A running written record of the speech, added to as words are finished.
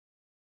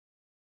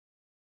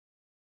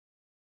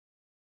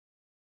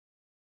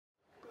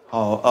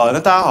好，那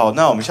大家好，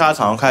那我们下一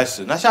场要开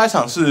始。那下一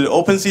场是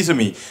Open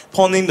Sesame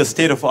Pwning the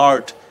State of the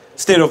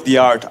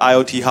Art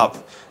IoT Hub。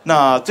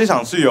那这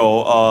场是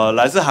由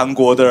来自韩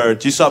国的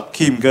Jisup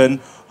Kim 跟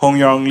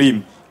Hongyang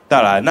Lim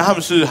带来。那他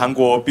们是韩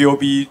国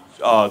BOB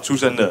出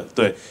身的，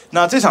对。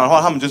那这场的话，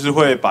他们就是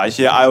会把一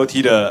些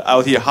IoT 的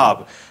Hub，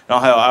 然后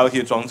还有 IoT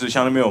的装置，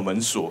像那边有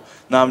门锁，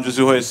那他们就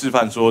是会示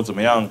范说怎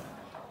么样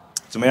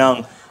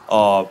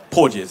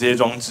破解这些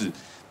装置。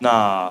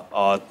那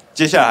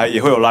接下来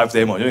也会有 live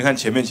demo， 就你看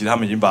前面其实他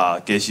们已经把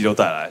Gacy 都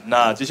带来。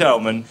那接下来我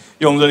们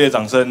用热烈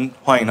掌声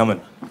欢迎他们。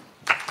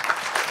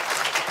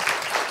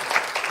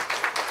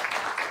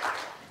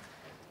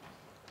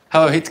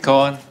Hello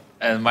HITCON,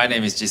 and my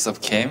name is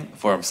Jisup Kim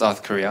from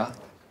South Korea.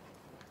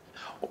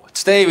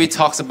 Today we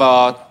talk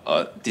about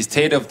the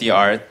state of the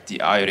art, the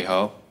IoT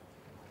Hub,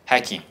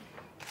 hacking.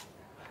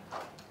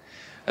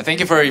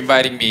 Thank you for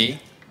inviting me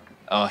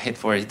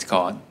for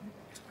HITCON.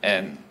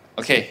 And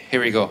okay,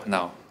 here we go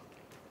now.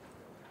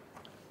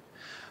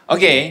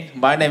 Okay,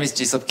 my name is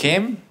Jisup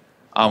Kim.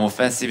 I'm an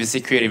offensive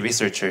security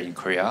researcher in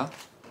Korea.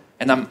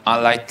 And I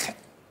like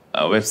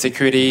web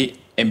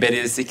security,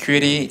 embedded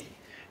security,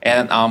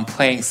 and I'm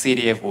playing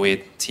CDF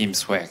with Team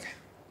Swag.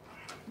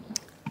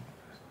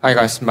 Hi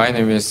guys, my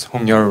name is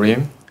Hongyang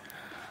Lim.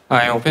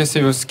 I'm an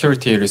offensive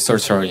security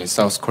researcher in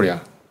South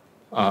Korea.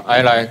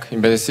 I like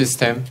embedded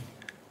system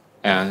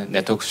and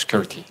network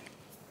security.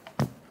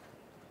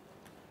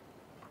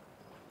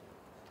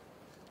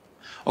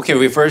 Okay,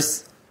 we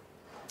first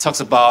talked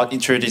about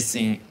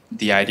introducing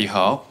the IoT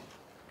Hub,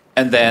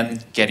 and then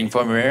getting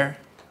firmware,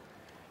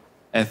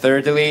 and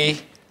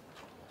thirdly,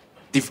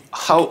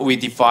 how we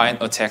define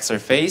attack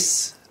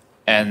surface,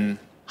 and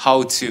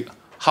how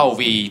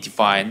we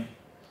define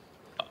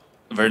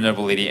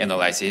vulnerability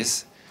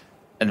analysis,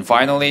 and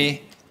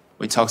finally,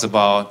 we talked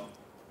about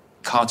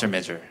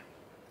countermeasure.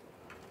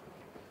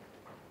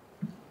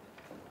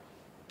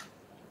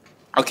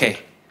 Okay,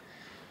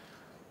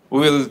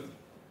 we'll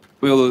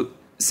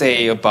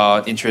say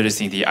about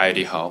introducing the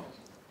IoT Hub.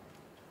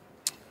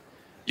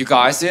 You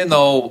guys didn't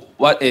know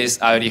what is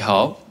IoT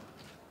Hub?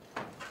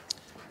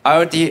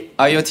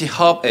 IoT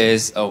Hub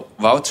is a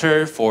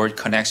router for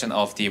connection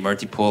of the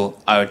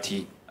multiple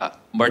IoT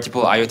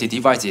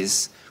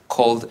devices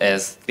called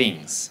as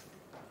things.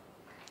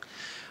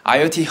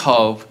 IoT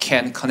Hub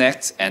can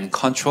connect and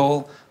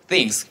control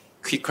things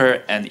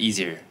quicker and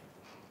easier.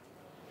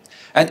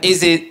 And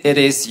it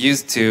is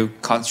used to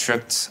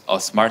construct a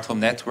smart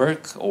home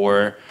network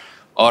or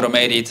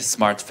automated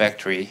smart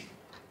factory.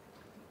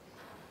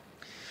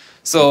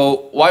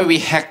 So why we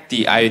hack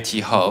the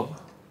IoT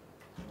Hub?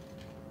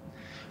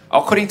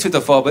 According to the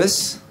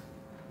Forbes,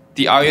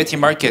 the IoT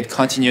market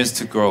continues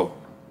to grow,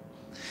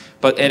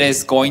 but it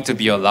is going to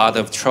be a lot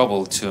of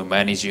trouble to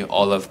manage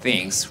all of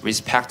things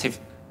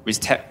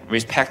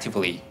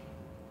respectively.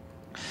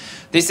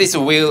 This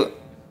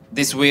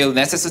will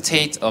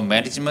necessitate a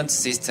management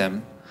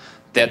system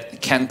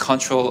that can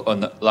control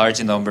a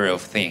large number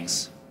of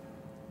things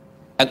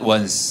at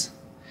once.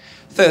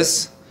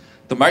 Thus,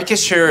 the market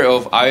share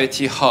of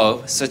IoT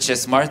Hub, such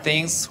as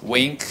SmartThings,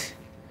 Wink,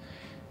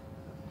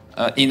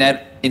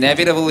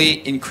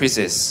 inevitably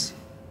increases.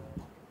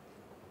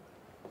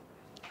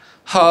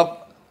 Hub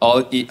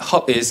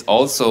is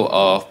also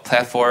a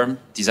platform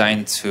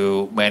designed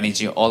to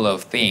manage all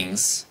of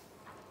things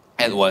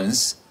at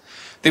once.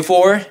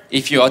 Therefore,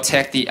 if you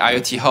attack the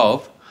IoT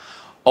Hub,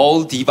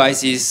 all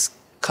devices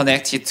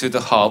connected to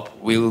the hub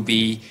will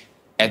be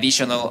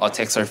additional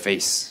attack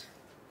surface.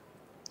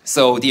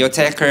 So the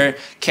attacker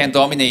can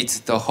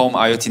dominate the home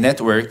IoT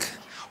network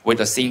with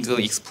a single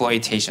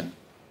exploitation.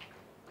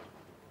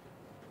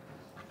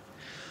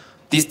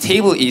 This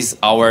table is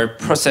our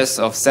process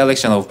of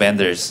selection of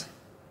vendors.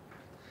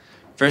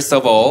 First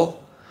of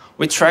all,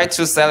 we tried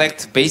to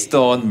select based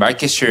on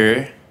market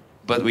share,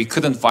 but we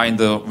couldn't find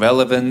the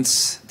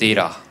relevant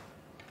data.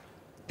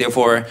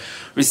 Therefore,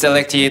 we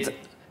selected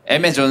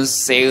Amazon's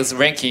sales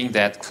ranking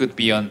that could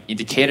be an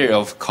indicator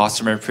of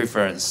customer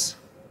preference.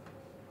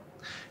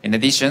 In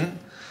addition,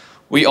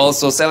 we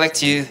also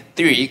selected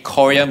 3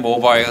 Korean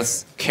mobile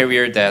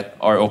carriers that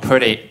are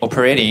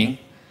operating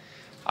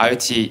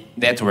IoT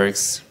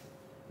networks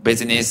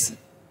business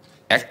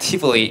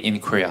actively in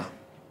Korea.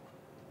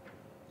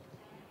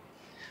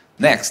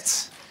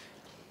 Next,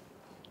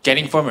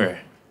 getting firmware.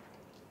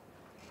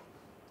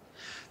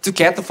 To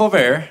get the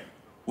firmware,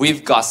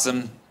 we've got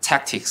some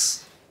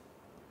tactics.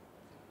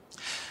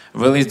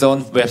 Released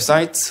on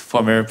websites,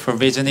 firmware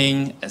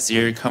provisioning,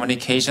 serial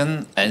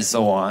communication, and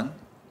so on.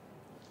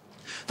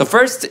 The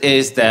first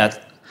is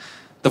that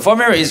the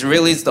firmware is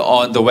released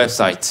on the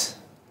website.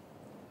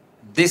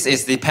 This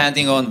is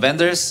depending on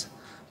vendors,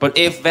 but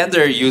if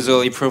vendor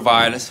usually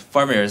provides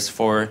firmwares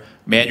for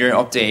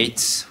manual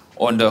updates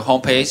on the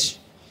homepage,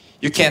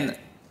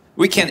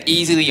 we can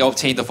easily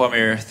obtain the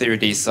firmware through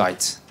this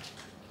site.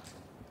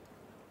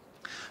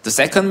 The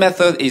second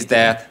method is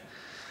that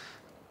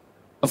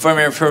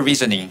firmware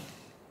provisioning.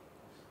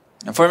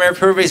 Firmware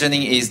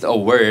provisioning is a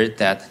word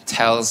that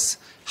tells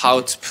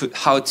how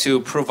to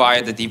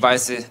provide the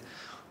device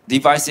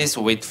devices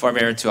with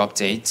firmware to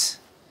update.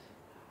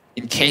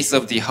 In case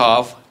of the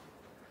hub,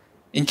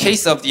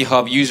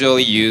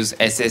 usually use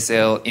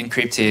SSL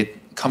encrypted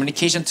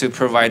communication to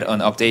provide an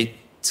update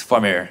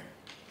firmware.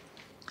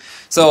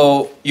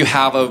 So you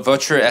have a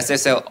virtual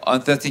SSL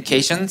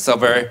authentication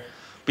server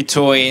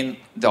between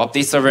the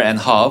update server and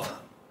hub,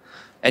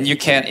 and you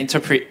can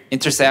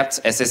intercept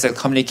SSL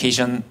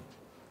communication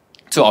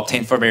to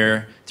obtain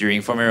firmware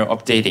during firmware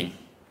updating.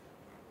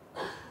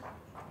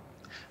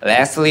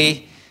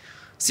 Lastly,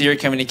 serial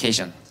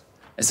communication,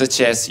 such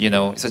as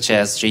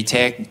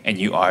JTAG and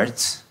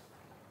UART.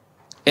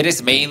 It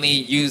is mainly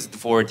used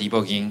for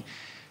debugging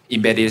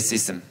embedded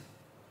system.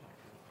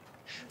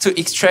 To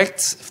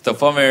extract the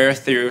firmware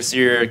through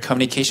serial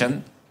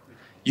communication,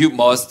 you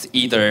must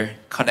either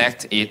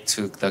connect it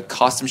to the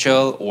custom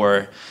shell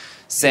or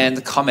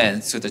send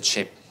commands to the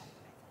chip.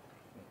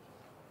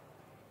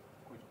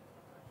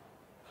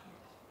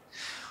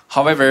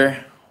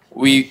 However,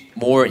 with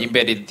more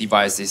embedded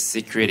devices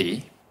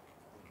security,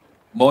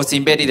 most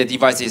embedded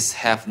devices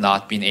have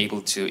not been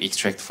able to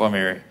extract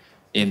firmware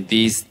in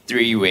these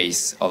three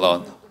ways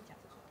alone.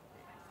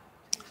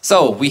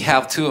 So we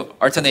have two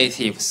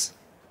alternatives,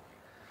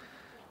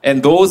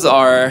 and those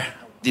are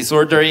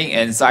disordering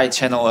and side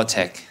channel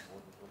attack.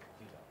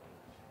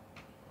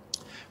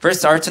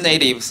 First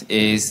alternative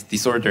is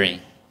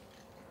disordering.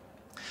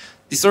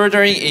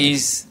 Disordering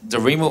is the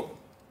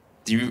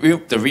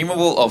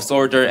removal of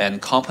solder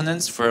and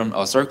components from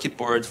a circuit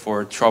board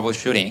for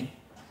troubleshooting,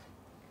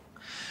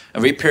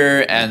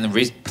 repair and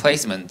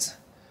replacement,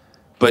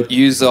 but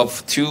use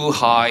of too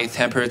high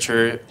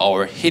temperature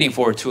or heating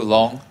for too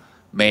long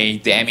may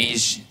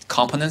damage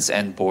components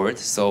and board.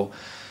 So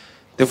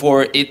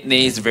therefore, it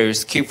needs very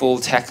skillful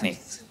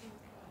techniques.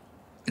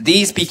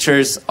 These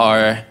pictures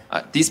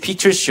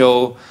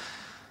show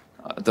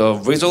the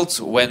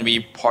results when we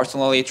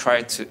personally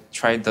try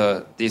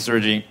the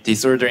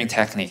disordering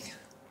technique.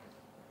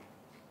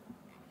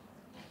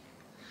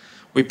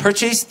 We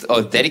purchased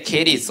a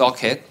dedicated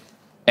socket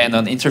and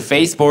an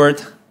interface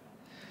board,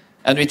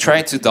 and we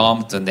tried to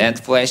dump the NAND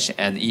flash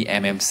and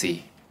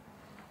eMMC.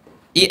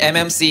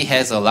 eMMC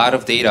has a lot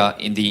of data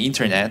in the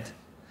internet,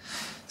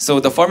 so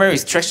the firmware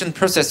extraction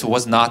process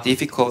was not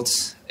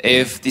difficult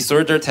if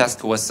disorder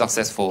task was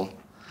successful.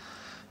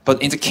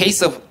 But in the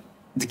case of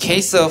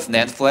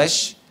NAND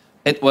flash,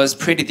 it was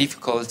pretty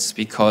difficult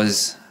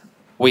because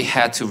we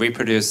had to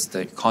reproduce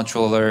the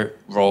controller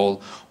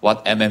role,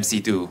 what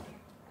MMC do.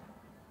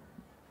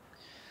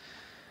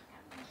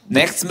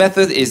 Next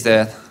method is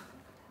that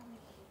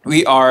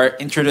we are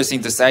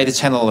introducing the side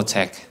channel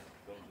attack.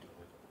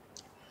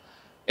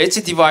 Each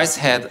device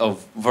had a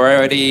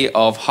variety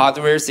of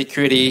hardware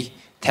security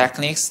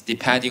techniques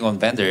depending on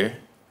vendor.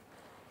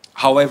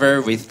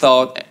 However, we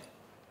thought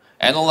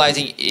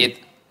analyzing it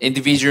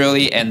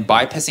individually and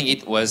bypassing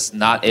it was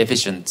not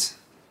efficient.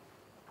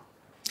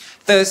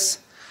 Thus,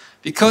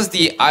 because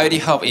the IoT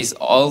Hub is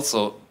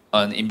also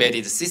an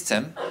embedded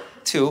system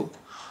too,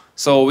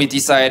 so we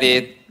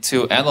decided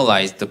to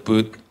analyze the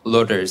boot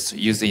loaders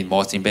used in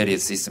most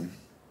embedded systems.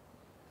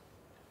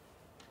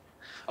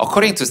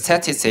 According to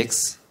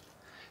statistics,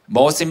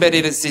 most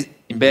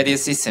embedded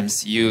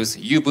systems use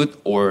U-boot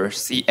or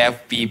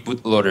CFB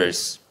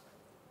bootloaders.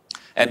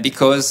 And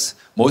because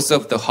most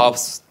of the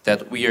hubs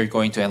that we are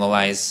going to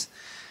analyze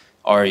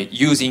are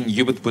using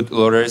U-boot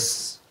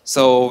bootloaders,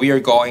 so we are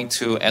going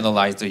to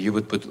analyze the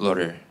U-boot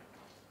bootloader.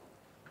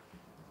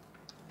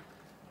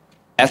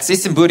 At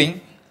system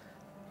booting,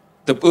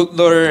 the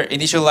bootloader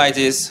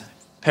initializes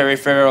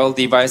peripheral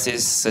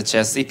devices such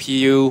as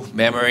CPU,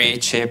 memory,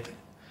 chip,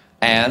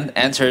 and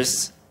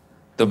enters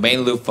the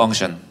main loop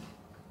function.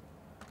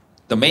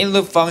 The main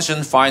loop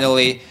function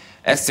finally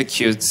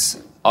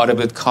executes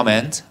autoboot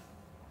command,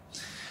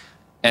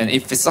 and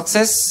if it's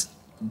success,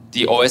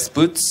 the OS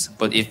boots,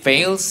 but if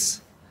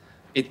fails,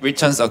 it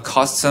returns a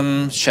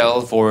custom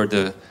shell for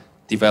the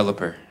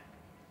developer.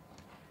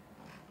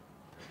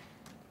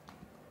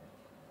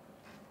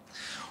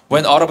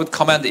 When autoboot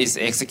command is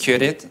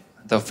executed,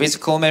 the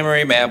physical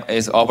memory map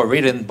is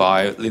overridden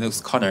by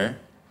Linux kernel.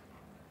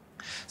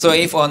 So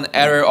if an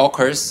error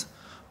occurs,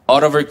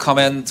 autoboot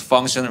command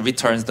function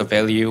returns the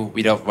value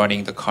without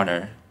running the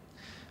kernel.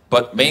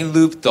 But main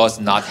loop does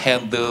not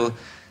handle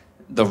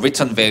the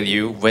return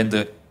value when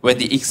the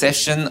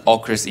exception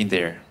occurs in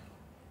there.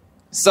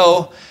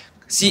 So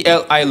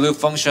CLI loop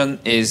function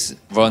is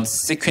run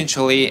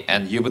sequentially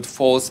and U-boot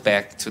falls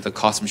back to the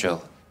custom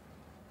shell.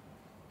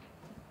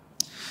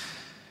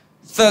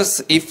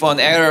 Thus, if an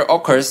error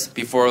occurs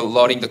before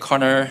loading the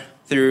kernel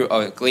through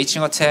a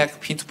glitching attack,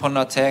 pin-to-pin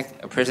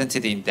attack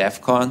presented in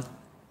HITCON,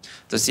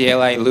 the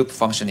CLI loop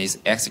function is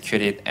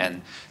executed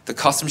and the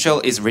custom shell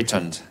is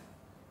returned.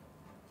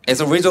 As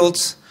a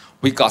result,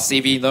 we got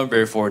CV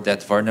number for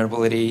that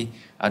vulnerability,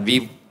 and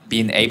we've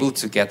been able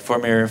to get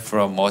firmware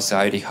from most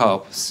IoT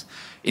hubs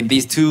in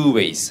these two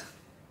ways.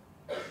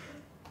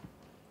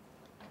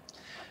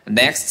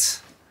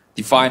 Next,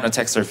 define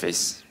attack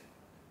surface.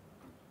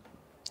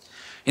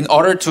 In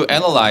order to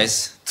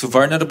analyze two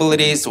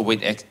vulnerabilities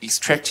with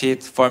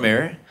extracted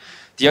firmware,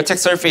 the attack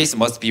surface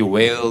must be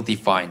well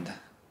defined.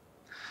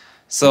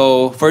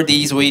 So for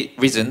this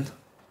reason,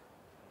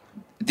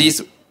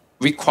 this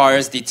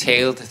requires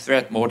detailed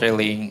threat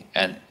modeling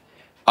and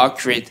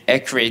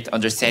accurate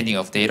understanding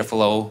of data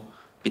flow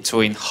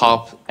between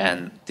hub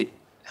and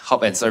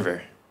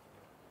server.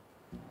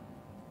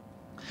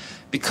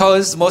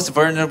 Because most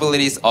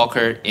vulnerabilities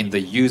occur in the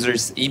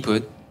user's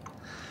input,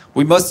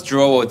 we must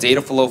draw a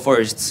data flow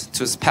first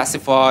to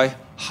specify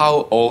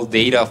how all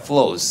data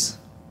flows.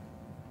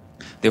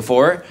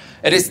 Therefore,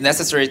 it is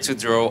necessary to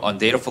draw on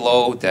data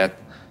flow that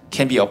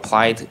can be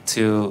applied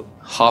to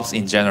hubs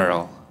in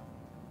general.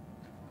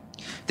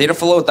 Data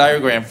flow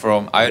diagram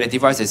from IoT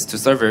devices to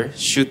server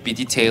should be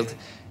detailed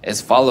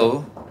as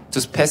follows to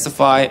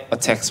specify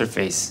attack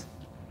surface.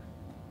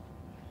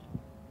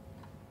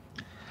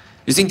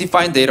 Using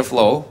defined data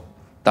flow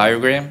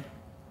diagram,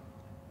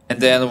 and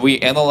then we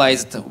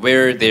analyzed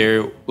where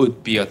there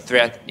would be a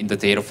threat in the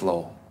data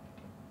flow.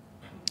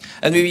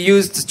 And we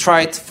used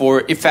STRIDE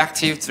for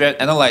effective threat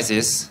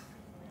analysis.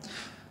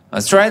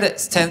 STRIDE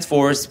stands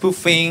for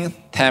spoofing,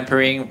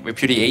 tampering,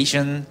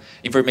 repudiation,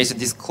 information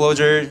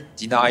disclosure,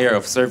 denial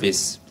of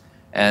service,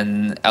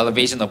 and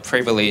elevation of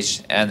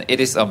privilege. And it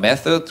is a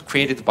method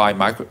created by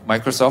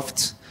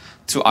Microsoft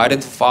to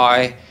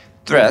identify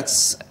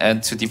threats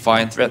and to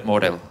define threat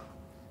model.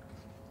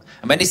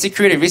 Many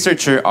security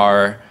researchers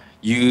are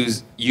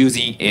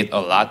using it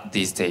a lot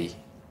these days.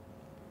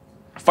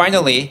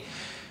 Finally,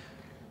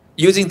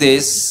 using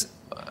this,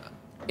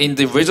 in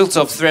the results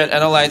of threat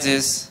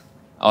analysis,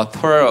 a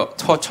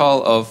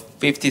total of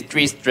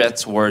 53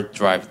 threats were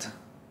derived.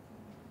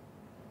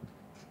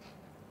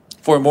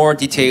 For more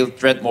detailed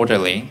threat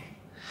modeling,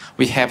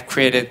 we have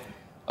created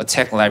a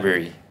tech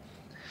library.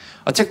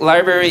 A tech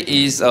library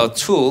is a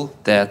tool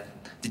that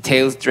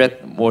details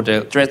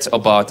threats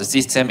about the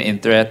system in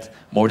threat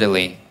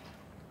modeling.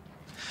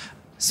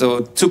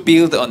 So to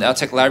build an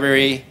tech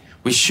library,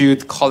 we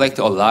should collect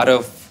a lot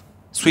of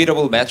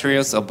suitable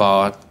materials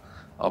about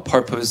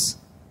purpose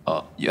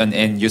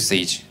and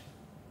usage.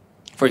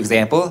 For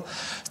example,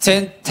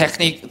 10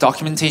 technique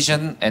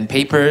documentation and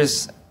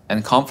papers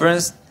and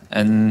conference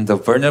and the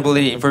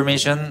vulnerability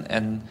information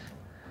and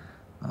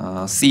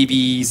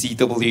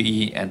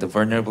CVCWE and the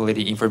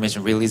vulnerability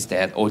information released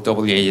at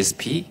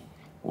OWASP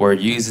were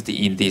used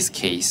in this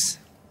case.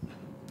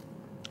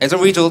 As a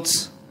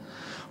result,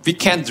 we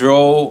can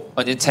draw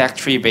an attack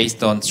tree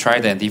based on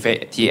STRIDE and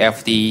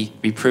DFD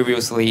we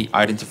previously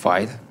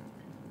identified.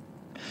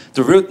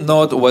 The root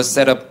node was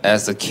set up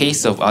as a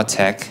case of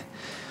attack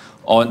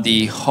on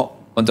the home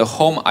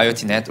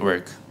IoT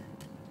network.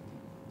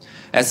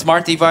 As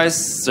smart device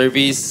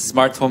service,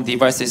 smart home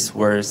devices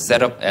were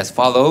set up as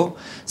follow,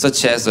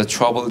 such as a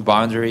troubled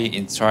boundary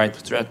in STRIDE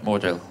threat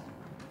model.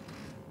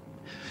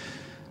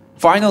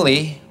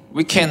 Finally,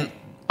 we can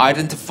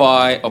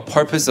identify a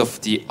purpose of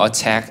the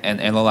attack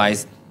and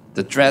analyze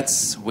the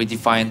threats we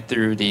define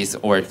through these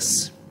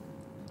orgs.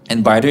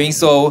 And by doing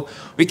so,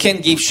 we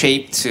can give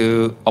shape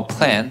to a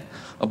plan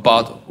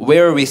about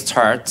where we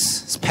start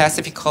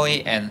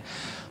specifically and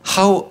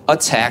how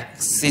attack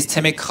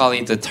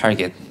systemically the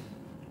target.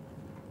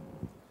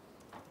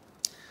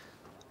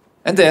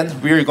 And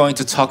then we're going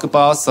to talk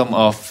about some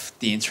of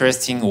the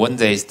interesting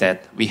one-days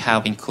that we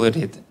have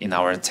included in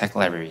our tech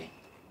library.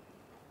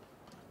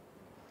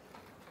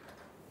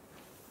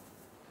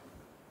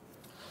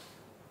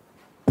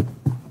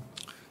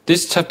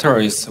 This chapter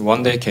is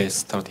one-day case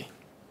study.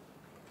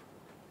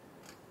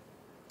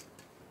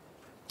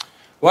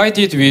 Why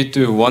did we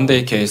do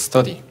one-day case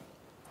study?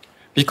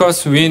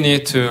 Because we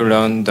need to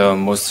learn the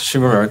most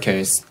similar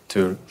case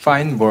to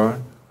find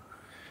more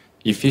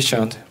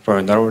efficient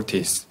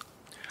vulnerabilities.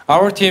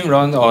 Our team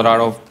learned a lot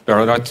of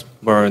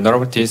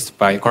vulnerabilities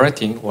by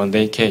correcting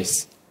one-day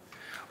case.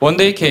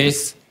 One-day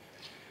case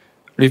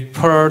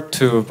refer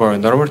to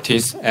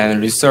vulnerabilities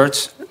and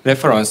research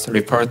reference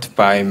reported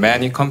by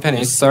many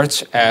companies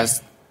such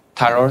as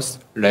Talos,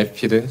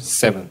 Rapid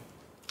 7.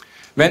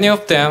 Many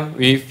of them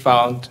we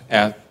found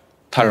at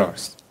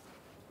Talos.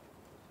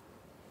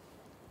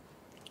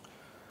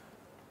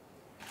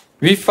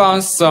 We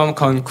found some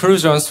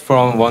conclusions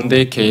from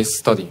one-day case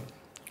study.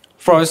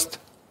 First,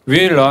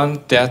 we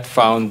learned that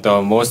found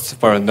the most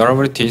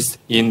vulnerabilities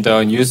in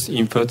the use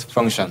input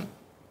function.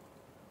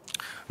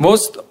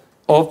 Most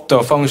of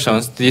the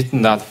functions did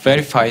not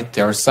verify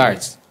their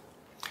size.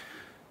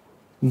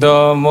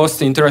 The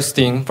most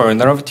interesting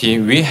vulnerability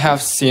we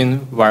have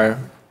seen while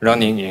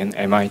running in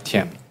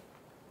MITM.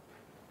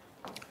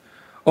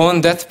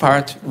 On that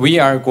part, we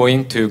are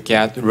going to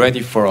get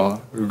ready for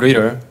a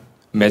little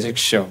magic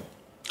show.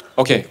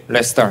 Okay,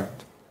 let's start.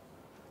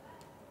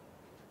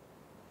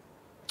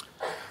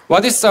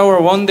 What is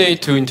our one day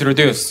to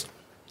introduce?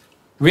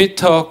 We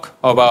talk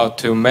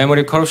about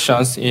memory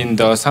corruptions in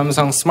the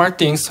Samsung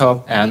SmartThings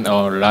Hub and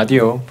a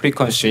radio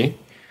frequency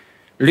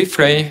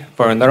replay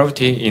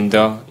vulnerability in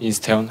the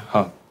Insteon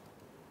Hub.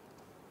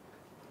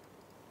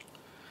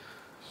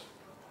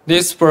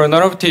 These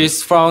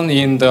vulnerabilities found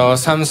in the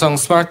Samsung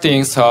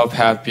SmartThings Hub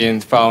have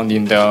been found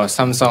in the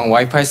Samsung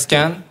Wi-Fi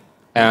scan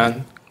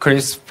and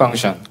CRISP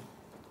function.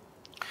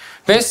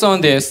 Based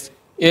on this,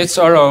 it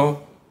allows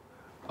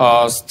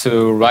us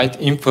to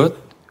write input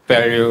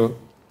value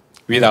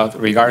without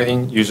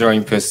regarding user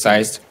input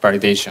size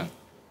validation.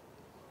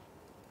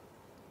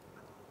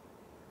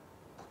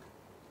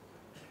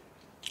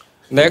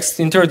 Next,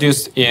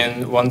 introduced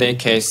in one-day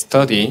case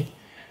study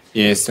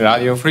is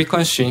radio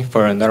frequency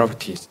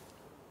vulnerabilities.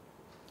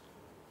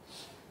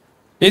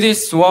 It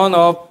is one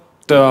of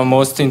the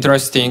most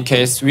interesting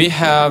cases we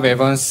have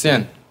ever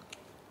seen.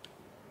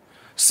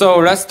 So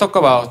let's talk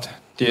about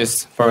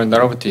these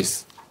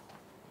vulnerabilities.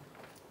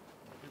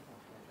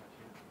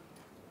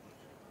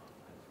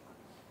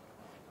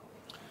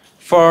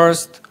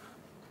 First,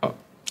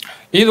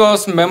 it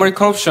was memory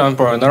corruption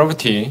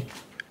vulnerability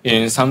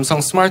in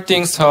Samsung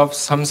SmartThings Hub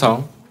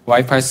Samsung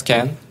Wi-Fi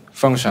scan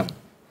function.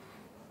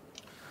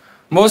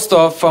 Most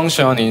of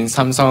function in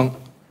Samsung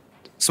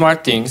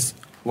SmartThings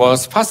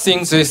was passing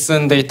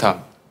JSON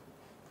data.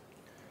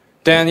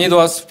 Then it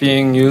was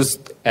being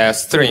used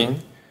as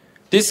string.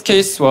 This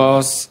case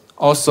was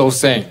also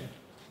same.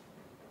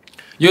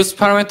 Use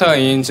parameter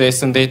in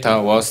JSON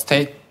data was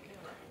taken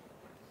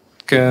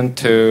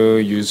to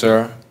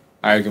user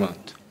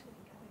argument.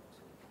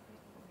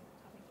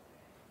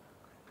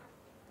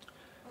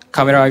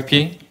 Camera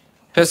IP,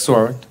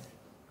 password,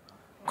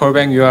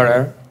 callback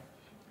URL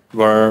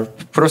were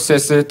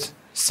processed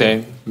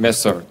same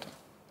method.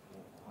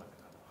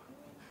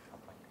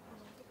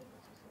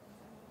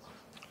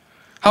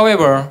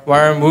 However,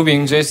 while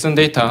moving JSON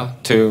data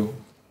to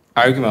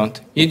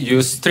argument, it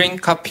used string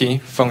copy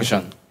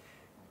function.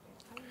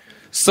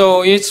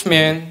 So it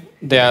means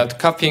that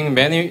copying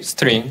many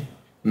strings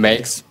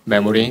makes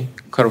memory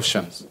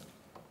corruptions.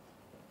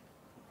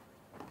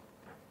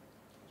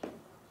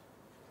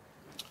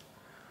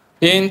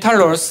 In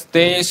Talos,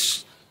 they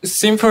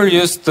simply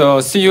use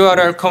the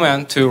curl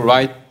command to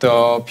write the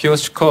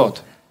POC code.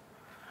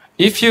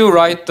 If you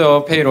write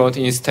the payload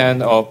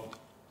instead of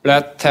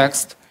red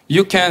text,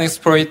 you can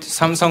exploit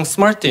Samsung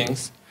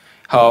SmartThings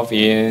Hub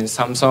in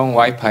Samsung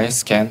Wi-Fi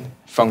scan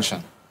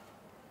function.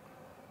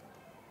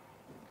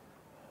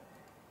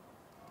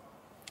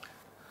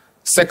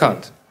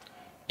 Second,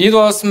 it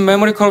was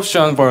memory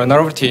corruption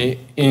vulnerability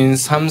in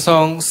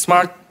Samsung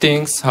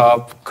SmartThings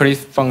Hub create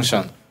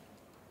function.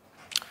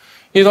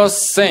 It was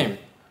same,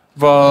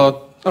 but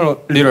a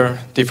little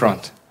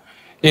different.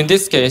 In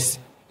this case,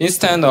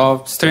 instead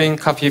of string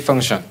copy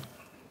function,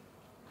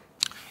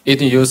 it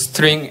used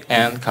string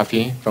and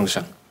copy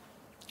function.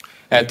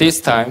 At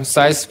this time,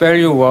 size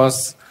value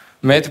was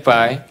made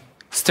by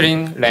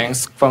string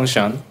length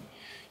function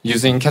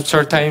using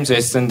capture time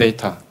JSON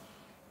data.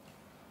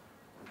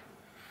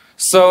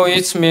 So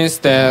it means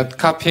that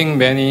copying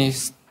many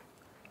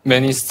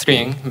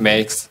strings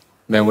makes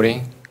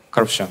memory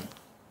corruption.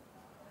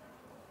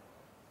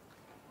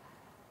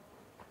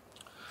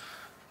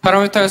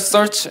 Parameters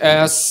such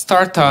as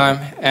start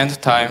time,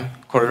 end time,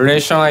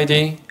 correlation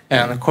ID,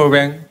 and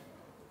callback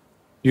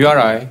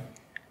URI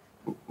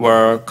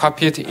were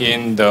copied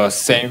in the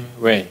same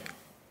way.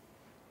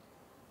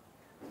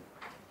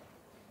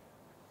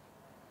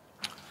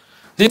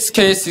 This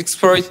case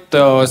exploits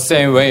the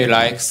same way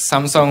like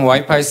Samsung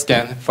Wi-Fi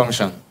scan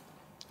function.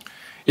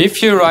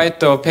 If you write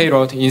the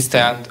payload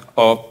instead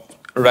of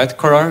red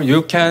color,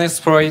 you can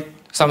exploit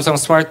Samsung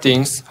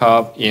SmartThings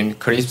Hub in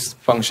crisp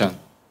function.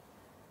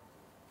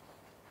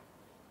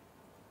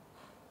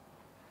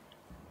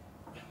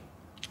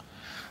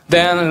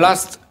 Then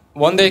last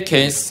one-day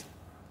case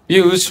we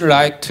would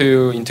like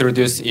to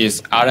introduce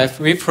is RF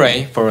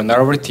replay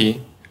vulnerability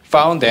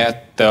found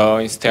at the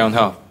Insteon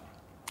Hub.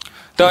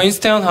 The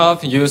Insteon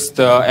Hub used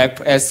the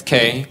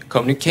FSK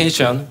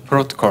communication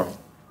protocol.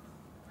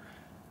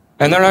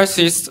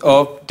 Analysis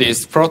of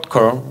this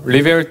protocol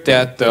revealed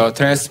that the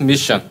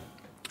transmission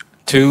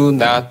do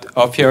not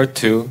appear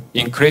to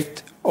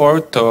encrypt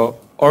or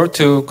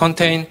to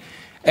contain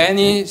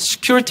any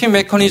security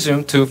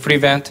mechanism to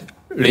prevent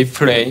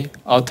replay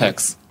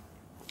attacks.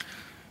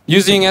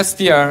 Using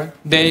SDR,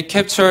 they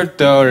captured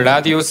the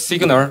radio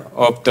signal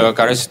of the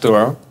garage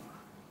door,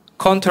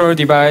 control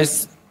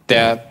device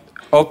that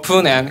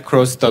open and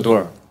close the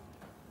door.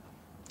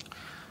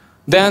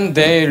 Then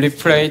they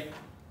replayed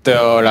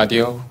the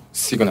radio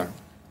signal.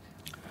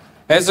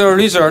 As a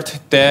result,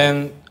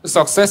 then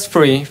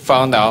successfully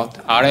found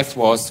out RF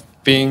was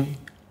being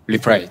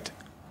replayed.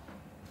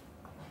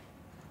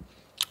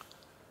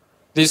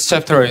 This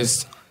chapter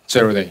is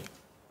 0 day.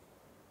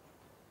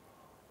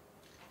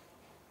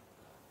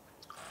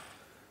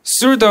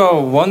 Through the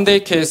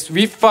one-day case,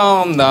 we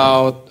found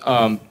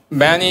out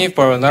many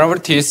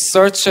vulnerabilities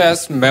such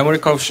as memory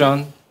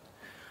corruption,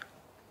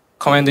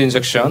 command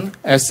injection,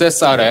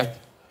 SSRF,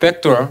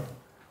 backdoor,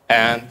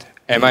 and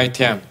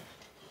MITM.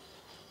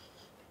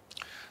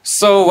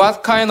 So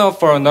what kind of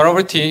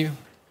vulnerability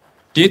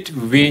did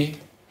we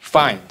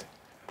find?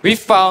 We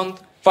found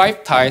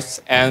 5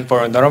 types and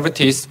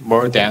vulnerabilities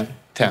more than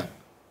 10.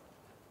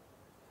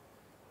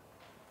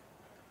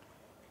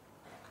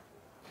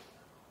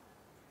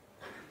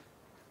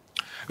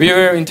 We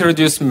will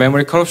introduce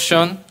memory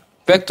corruption,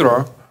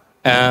 backdoor,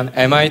 and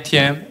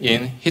MITM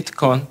in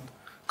HITCON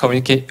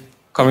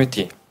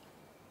community.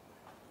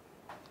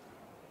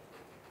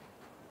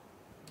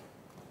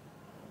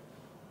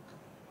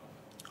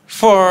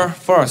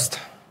 First,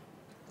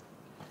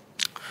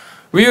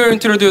 we will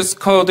introduce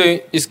code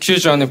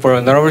execution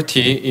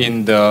vulnerability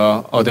in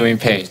the admin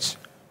page.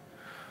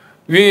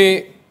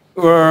 We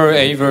were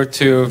able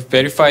to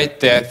verify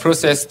that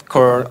process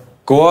called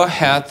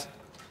go-ahead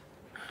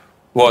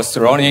was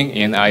running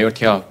in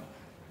IoT Hub.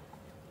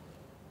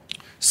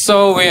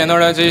 So we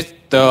analyzed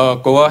the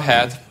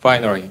go-ahead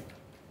binary.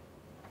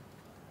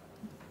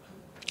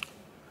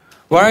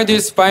 While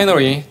this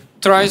binary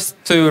tries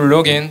to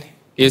log in,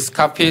 it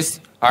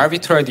copies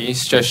arbitrary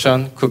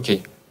session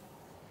cookie.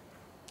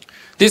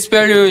 This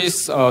value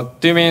is a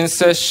domain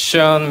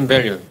session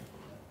value.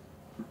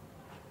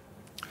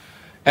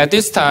 At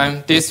this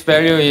time, this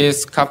value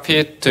is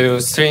copied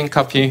to string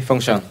copy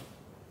function.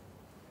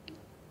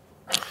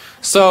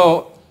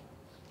 So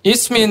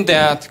it means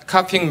that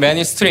copying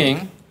many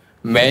strings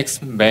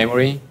makes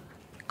memory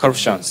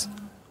corruptions.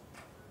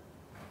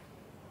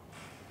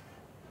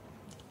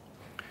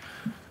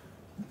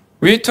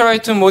 We try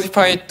to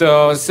modify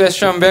the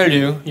session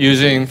value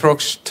using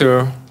proxy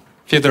tool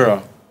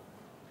plethora.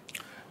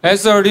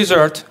 As a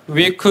result,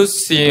 we could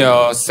see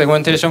a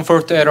segmentation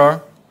fault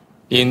error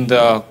in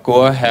the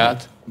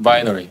go-ahead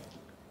binary.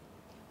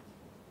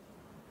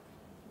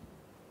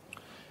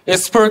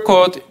 Exploit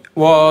code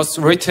was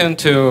written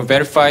to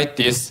verify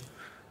these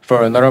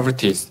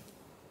vulnerabilities.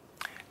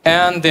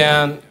 And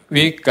then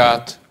we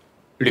got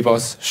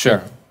reverse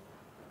shell.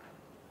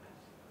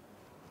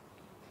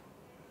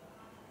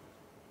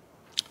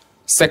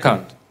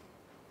 Second,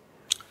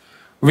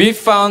 we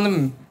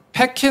found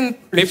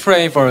packet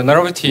replay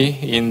vulnerability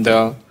in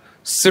the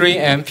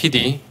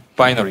 3MPD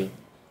binary.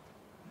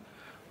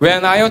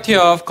 When IoT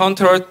Hub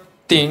controls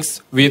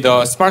things with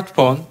a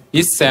smartphone,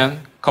 it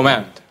sends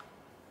command.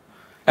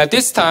 At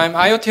this time,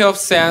 IoT Hub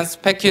sends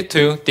packet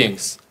to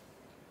things.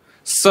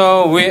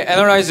 So we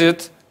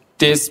analyzed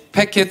this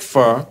packet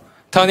for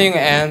turning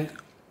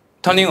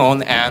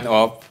on and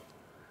off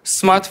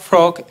smart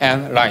plug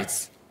and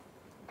lights.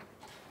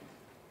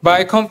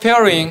 By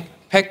comparing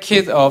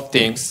packet of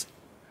things,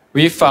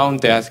 we found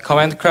that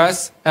command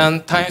class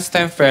and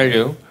timestamp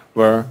value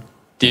were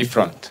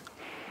different.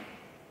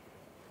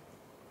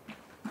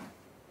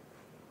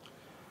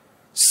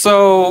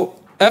 So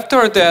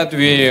after that,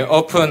 we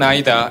open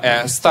IDA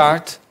and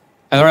start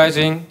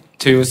analyzing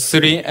to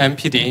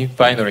 3MPD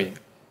binary.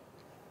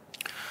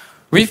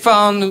 We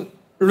found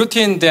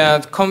routine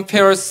that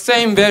compares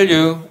same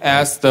value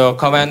as the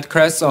command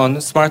class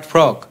on smart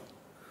plug.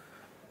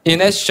 In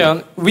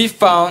addition, we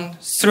found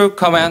through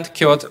command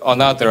killed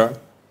another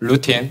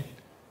routine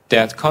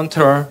that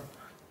control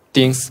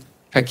things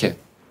packet.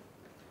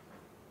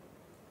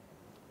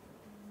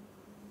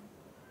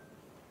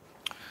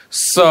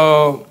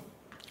 So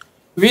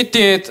we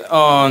did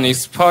an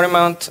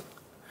experiment.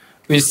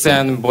 We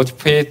sent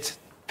modified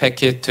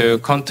packet to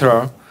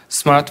control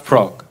smart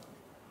plug.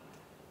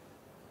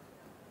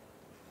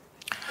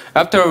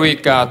 After we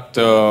got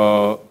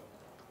the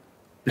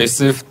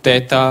received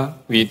data,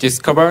 we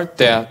discovered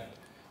that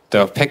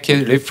the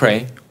packet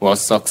replay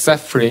was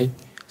successfully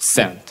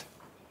sent.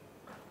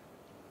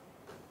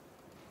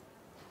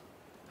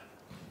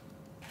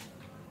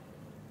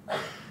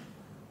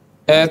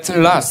 At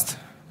last,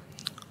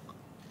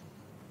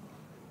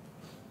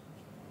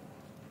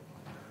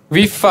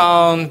 we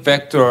found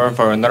vector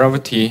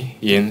vulnerability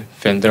in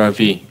vendor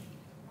V.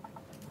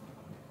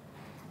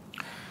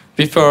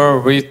 Before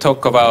we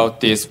talk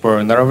about this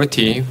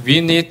vulnerability,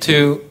 we need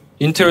to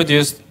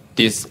introduce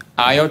this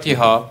IoT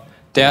Hub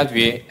that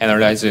we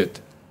analyzed.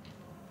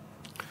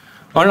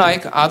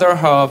 Unlike other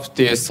hubs,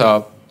 this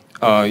hub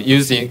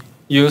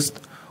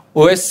used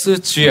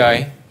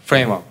OSGI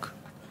framework.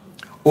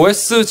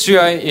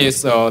 OSGI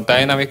is a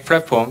dynamic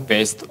platform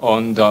based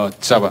on the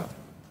Java.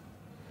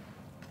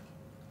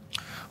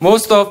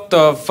 Most of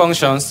the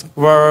functions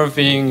were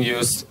being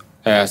used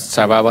as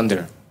Java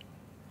bundle.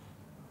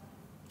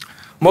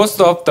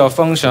 Most of the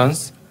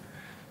functions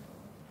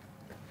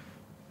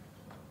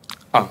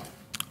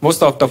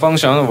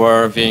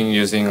were being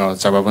using a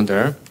Java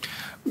bundle.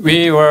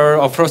 We were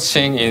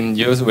approaching in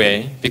use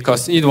way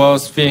because it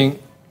was being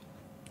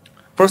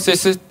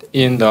processed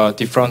in a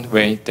different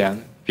way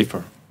than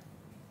before.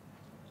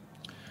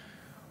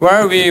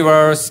 While we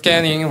were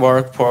scanning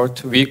work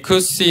port, we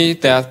could see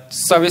that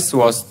service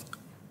was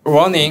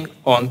running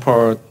on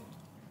port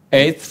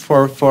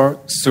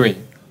 8443.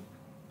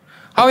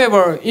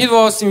 However, it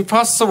was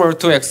impossible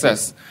to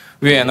access.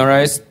 We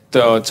analyzed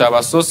the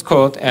Java source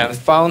code and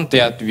found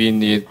that we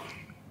need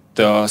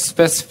the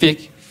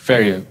specific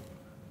value,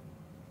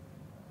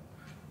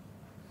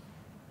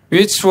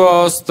 which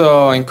was the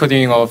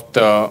encoding of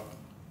the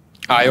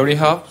IoT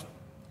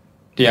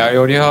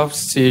Hub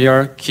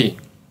serial key.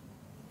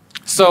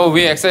 So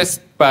we accessed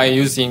by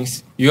using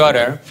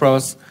URL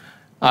plus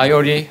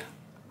IoT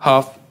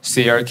Hub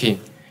serial key,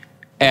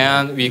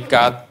 and we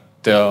got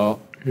the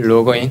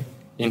login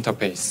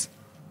interface.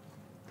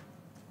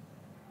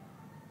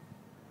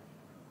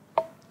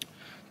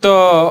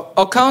 The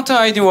account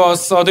ID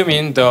was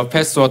admin, the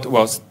password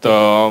was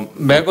the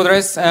MAC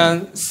address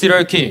and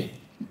serial key.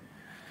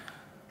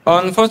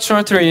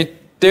 Unfortunately,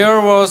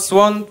 there was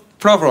one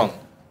problem.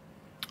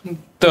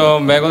 The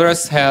MAC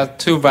address had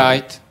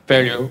 2-byte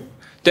value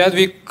that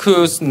we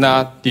could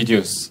not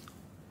deduce.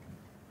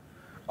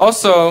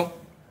 Also,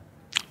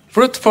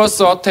 brute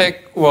force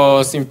attack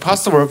was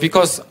impossible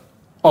because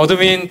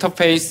admin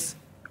interface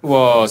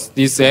was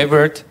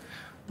disabled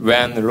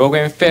when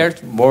login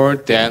failed more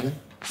than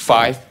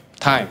 5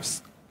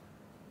 times.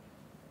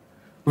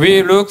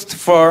 We looked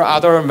for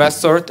other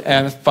methods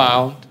and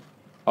found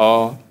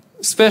a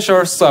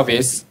special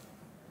service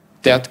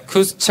that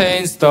could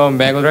change the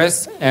MAC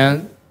address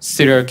and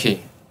serial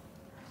key.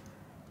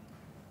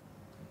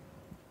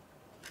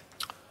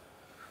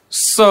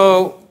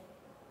 So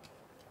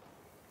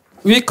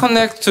we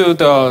connect to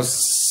the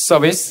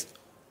service,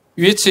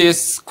 which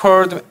is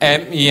called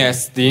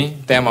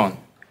MESD daemon,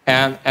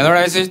 and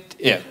analyze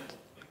it.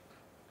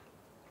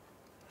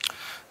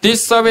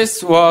 This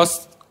service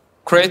was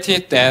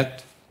created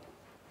at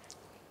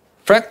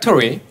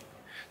factory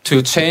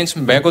to change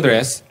MAC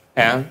address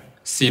and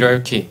serial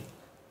key.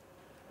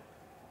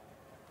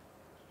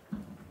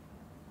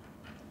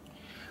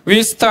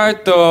 We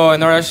start the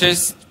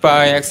analysis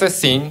by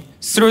accessing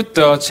through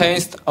the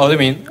changed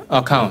admin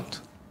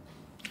account.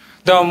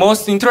 The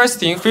most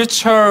interesting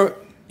feature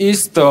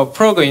is the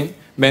plugin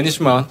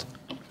management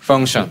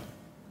function.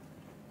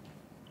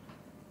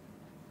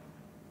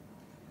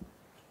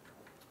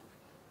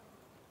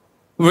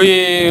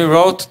 We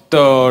wrote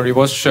the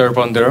reverse shell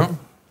bundle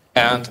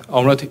and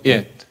uploaded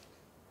it.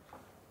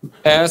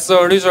 As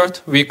a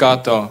result, we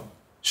got the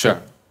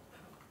shell.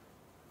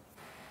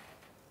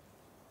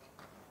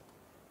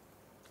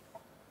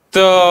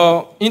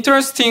 The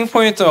interesting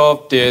point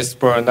of this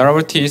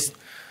vulnerabilities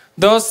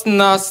does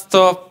not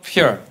stop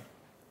here.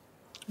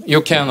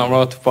 You can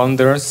upload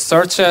bundles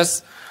such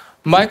as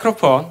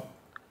microphone,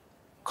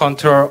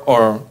 control,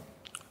 or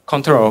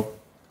control of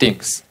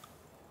things.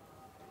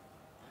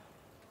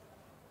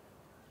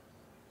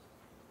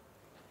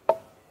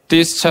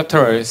 This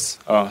chapter is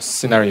a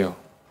scenario.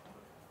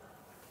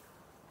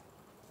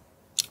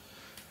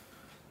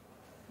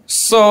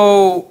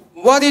 So,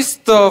 what is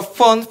the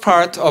fun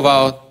part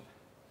about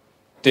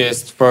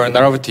these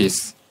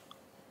vulnerabilities?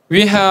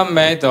 We have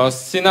made a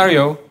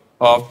scenario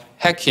of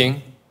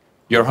hacking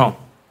your home,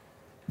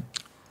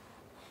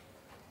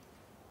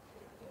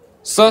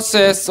 such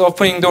as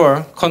opening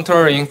door,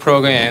 controlling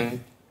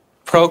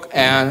plug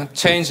and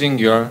changing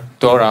your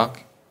door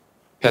lock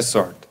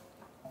password.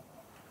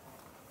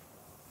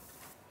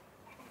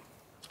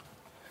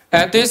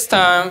 At this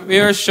time,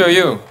 we will show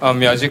you a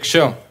magic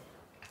show.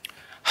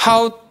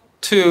 How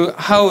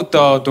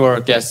the door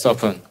gets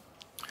open.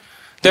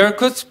 There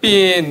could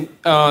be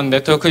a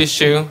network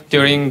issue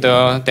during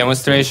the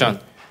demonstration.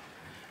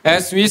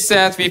 As we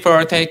said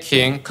before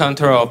taking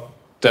control of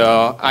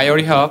the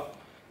IoT Hub,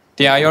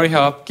 the IoT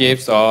Hub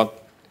gives a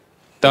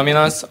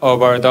dominance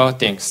over the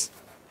things.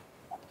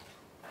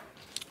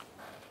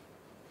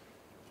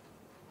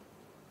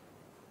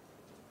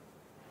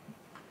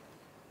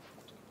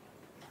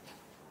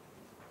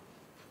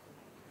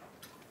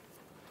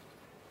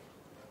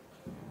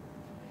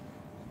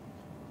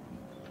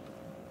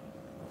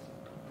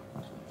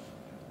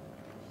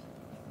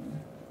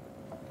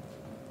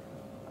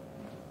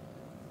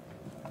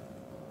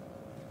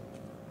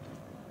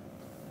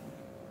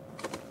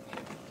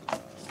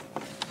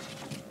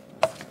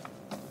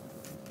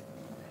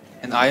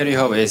 And IoT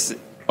Hub is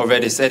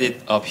already set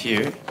it up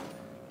here.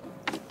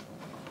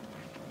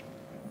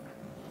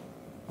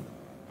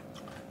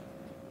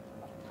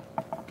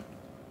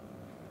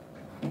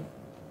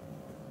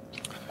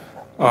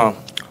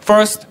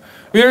 First,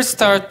 we'll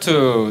start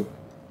to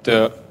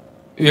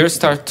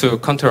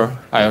control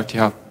IoT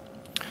Hub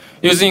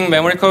using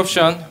memory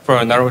corruption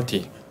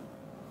vulnerability.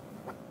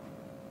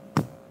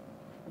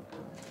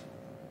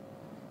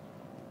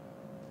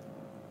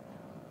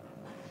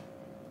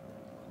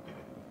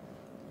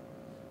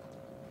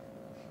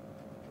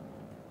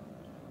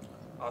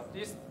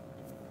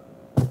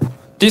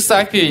 This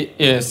IP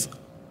is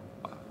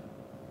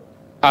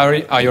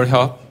IoT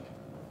Hub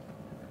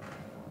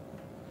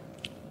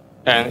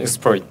and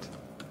exploit.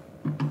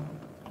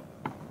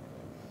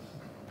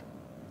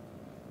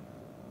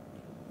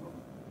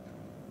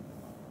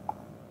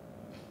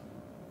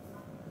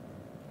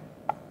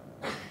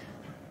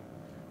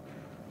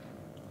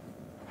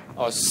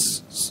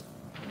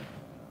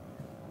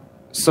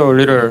 So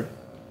little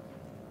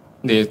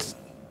need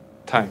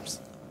times.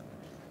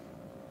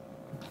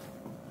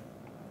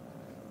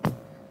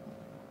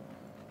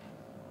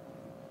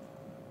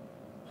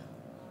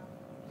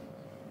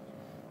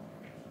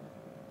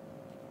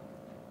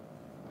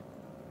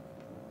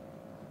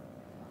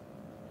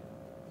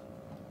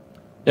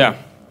 Yeah.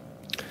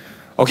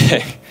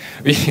 Okay,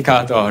 we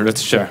got a root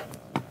shell.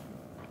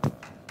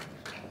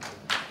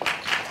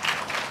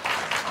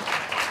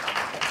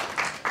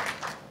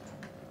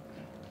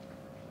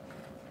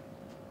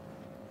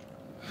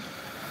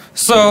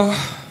 So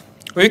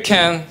we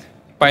can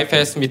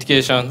bypass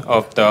mitigation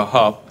of the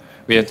hub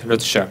with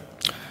root shell.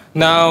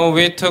 Now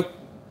we took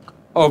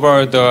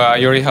over the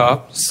IoT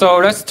Hub, so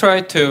let's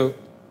try to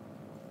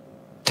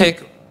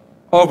take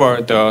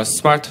over the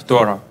smart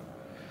door.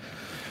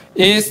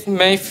 It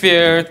may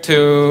feel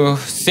too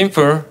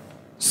simple,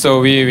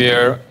 so we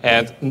will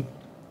add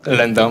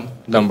random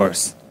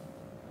numbers.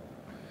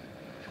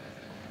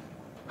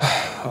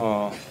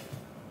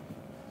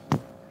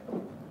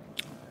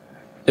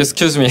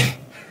 Excuse me.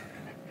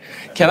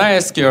 Can I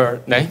ask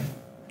your name?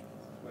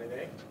 My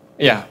name?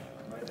 Yeah.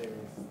 My name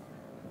is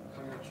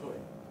Kanghyun Choi.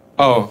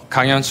 Oh,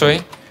 Kanghyun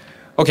Choi.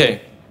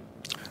 Okay.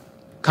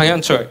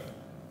 Kanghyun Choi.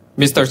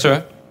 Mr.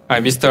 Choi.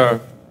 Mr.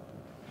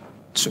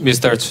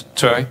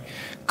 Choi.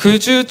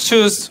 Could you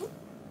choose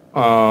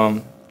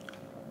 4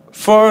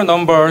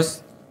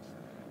 numbers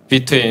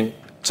between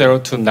 0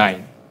 to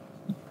 9?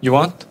 You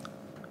want?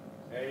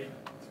 8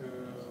 to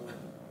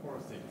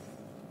 4, 6.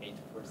 8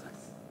 4 6.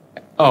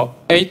 Oh,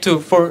 8 to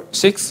 4,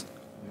 6?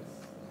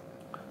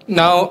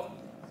 Now,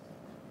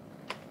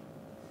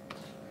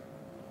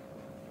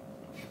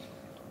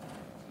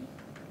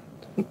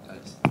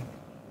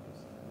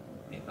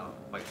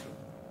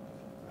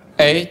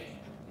 eight,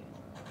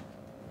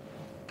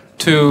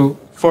 2,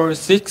 4,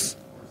 6.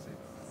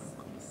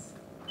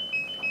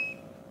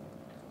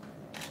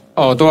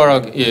 Oh,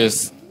 door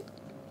is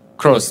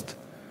closed.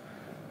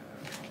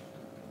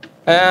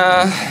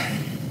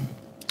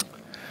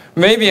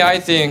 Maybe I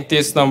think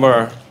this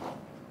number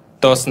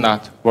does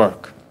not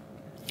work.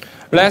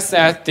 Let's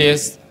add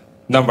this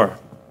number.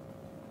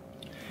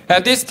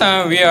 At this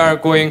time, we are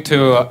going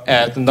to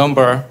add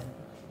number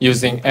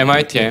using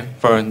MITM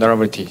for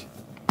vulnerability.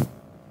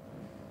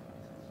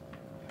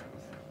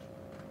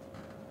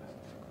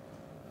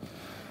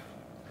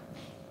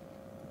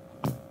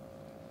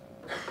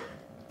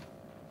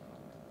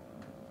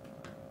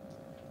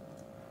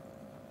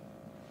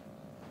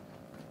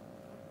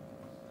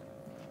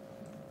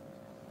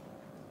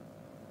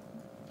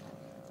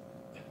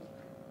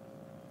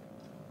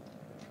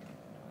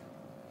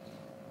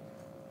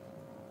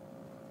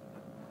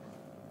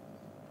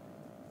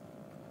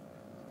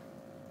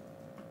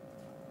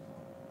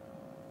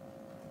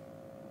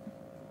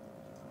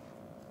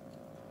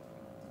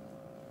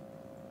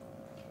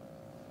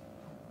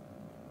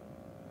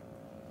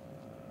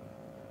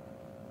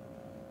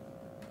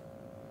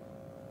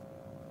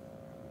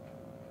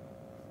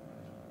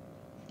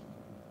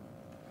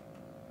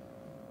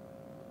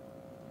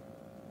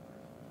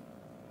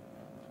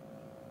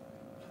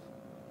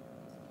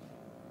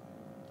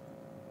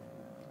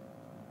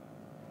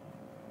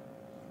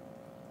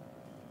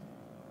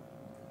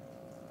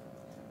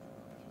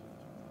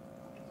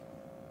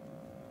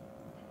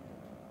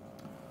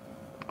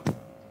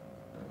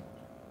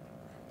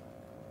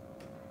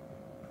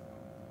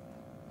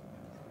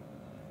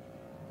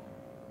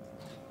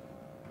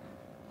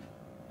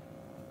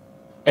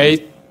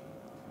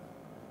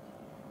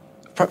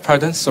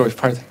 Pardon?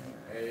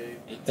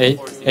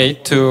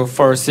 8 to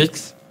 4,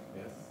 6.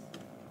 Yes.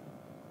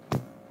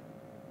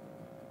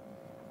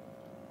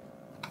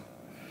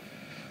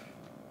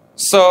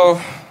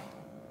 So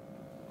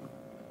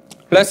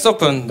let's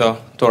open the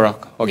door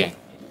again.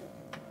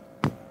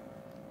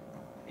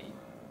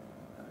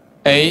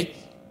 8,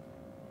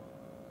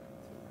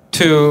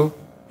 2,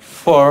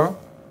 4,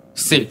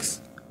 6.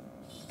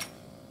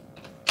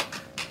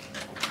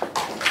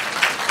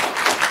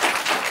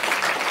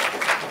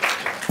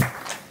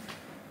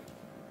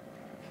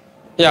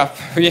 Yeah,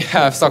 we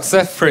have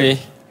successfully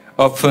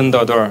opened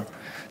the door.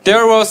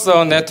 There was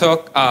a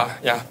network.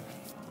 Yeah.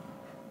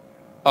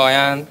 Oh,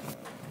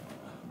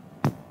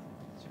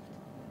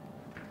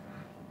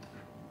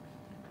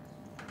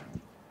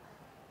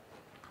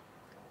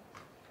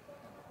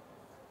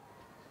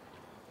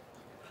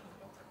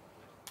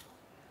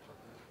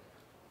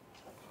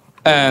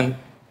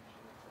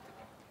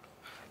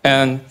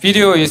 and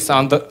video is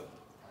on the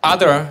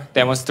other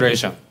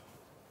demonstration.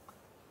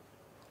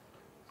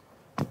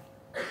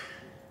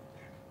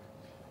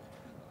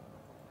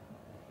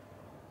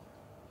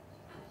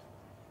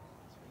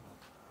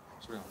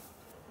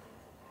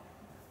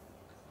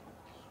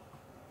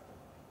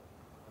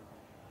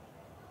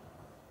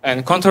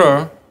 And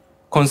control,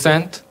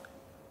 consent,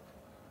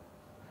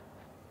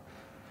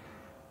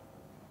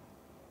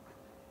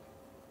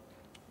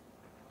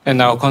 and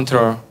now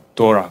control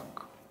door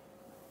lock.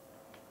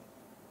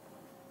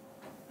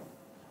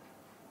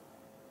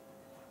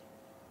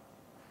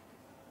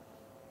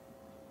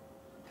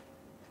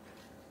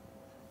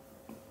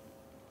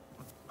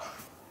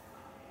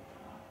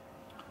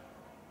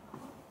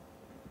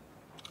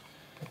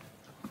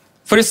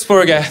 Please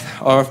forget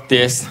all of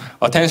this.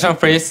 Attention,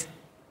 please.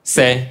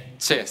 Say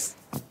cheers.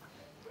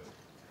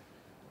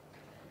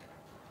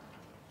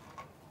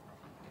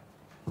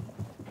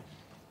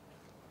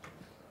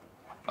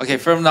 Okay,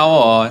 from now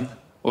on,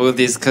 we'll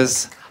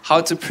discuss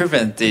how to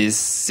prevent these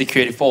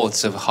security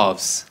faults of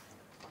hubs.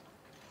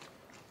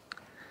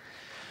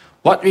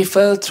 What we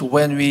felt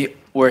when we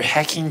were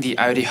hacking the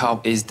IoT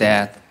Hub is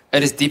that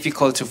it is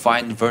difficult to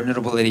find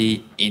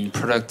vulnerability in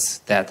products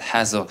that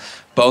has a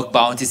bug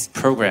bounties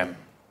program.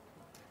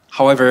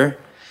 However,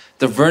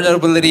 the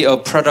vulnerability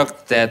of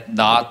product that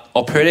not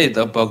operated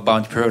a bug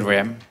bounty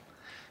program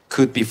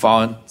could be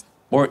found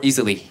more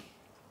easily.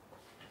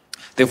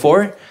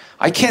 Therefore,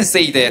 I can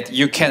say that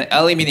you can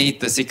eliminate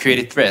the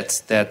security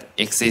threats that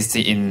exist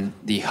in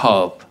the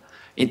hub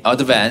in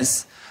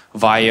advance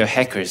via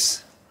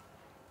hackers.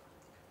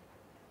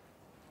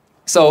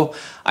 So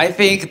I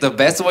think the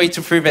best way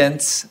to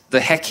prevent the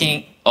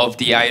hacking of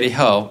the IoT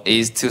Hub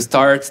is to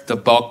start the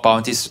bug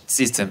bounty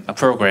system, a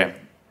program.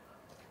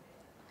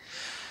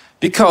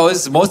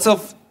 Because most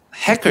of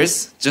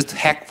hackers just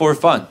hack for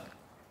fun.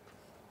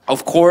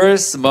 Of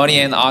course, money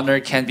and honor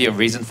can be a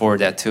reason for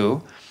that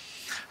too.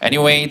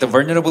 Anyway, the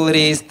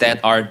vulnerabilities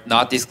that are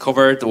not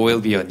discovered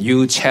will be a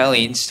new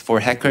challenge for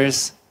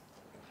hackers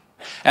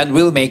and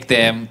will make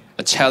them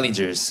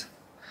challengers.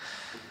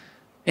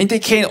 And they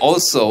can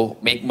also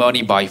make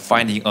money by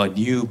finding a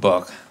new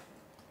bug.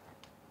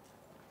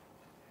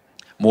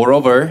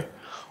 Moreover,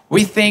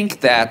 we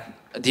think that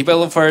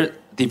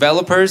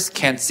developers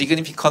can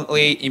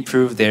significantly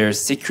improve their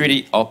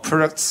security of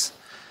products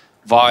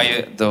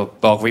via the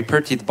bug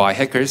reported by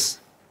hackers.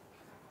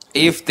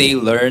 If they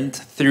learned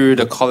through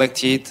the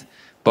collected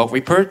bug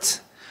report,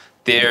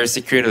 their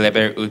security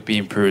level would be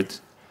improved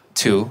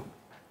too.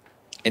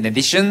 In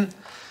addition,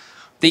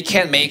 they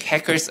can make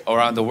hackers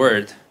around the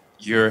world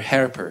your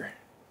helper.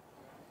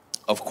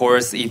 Of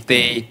course, if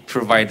they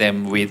provide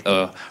them with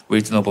a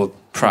reasonable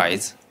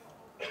price.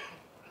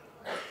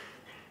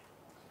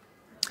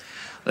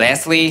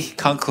 Lastly,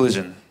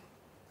 conclusion.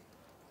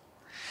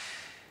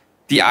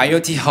 The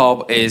IoT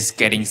Hub is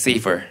getting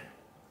safer,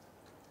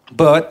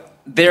 but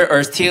there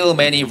are still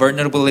many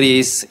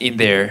vulnerabilities in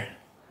there.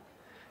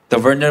 The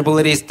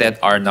vulnerabilities that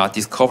are not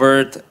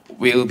discovered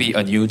will be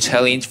a new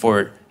challenge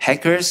for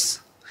hackers,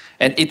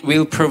 and it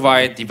will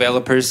provide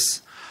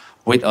developers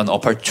with an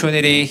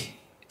opportunity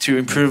to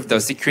improve the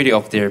security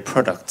of their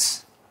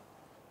products.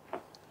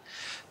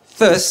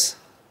 Thus,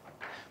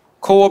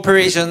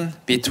 cooperation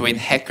between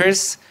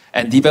hackers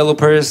and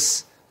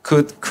developers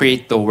could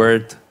create the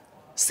world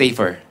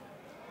safer.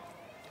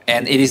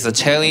 And it is a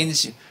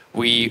challenge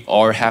we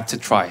all have to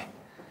try.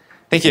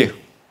 Thank you.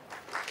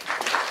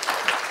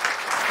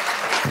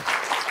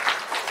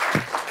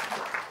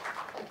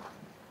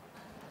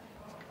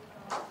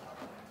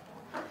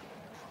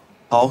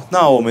 好，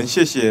那我们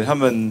谢谢他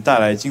们带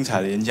来精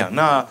彩的演讲。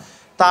那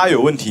大家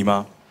有问题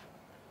吗？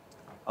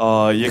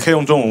也可以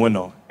用中文问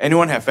哦。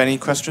Anyone have any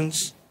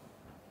questions?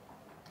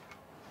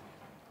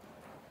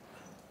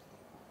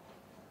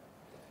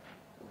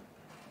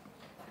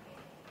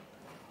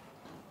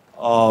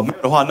 没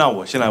有的话，那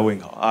我先来问一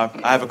个。I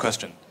have a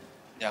question.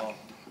 Yeah.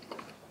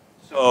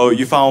 So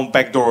you found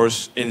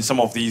backdoors in some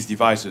of these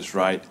devices,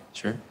 right?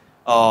 Sure.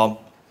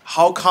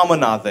 How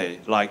common are they?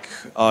 Like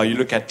you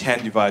look at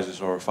 10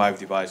 devices or 5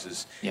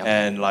 devices, Yeah.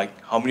 and like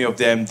how many of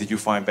them did you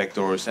find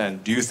backdoors,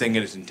 and do you think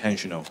it is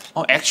intentional?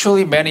 Oh,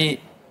 actually, many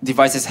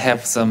devices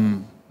have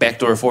some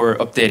backdoor for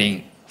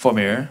updating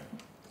firmware.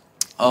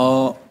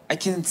 I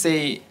can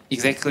say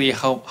exactly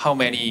how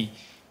many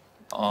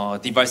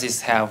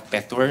devices have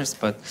backdoors,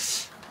 but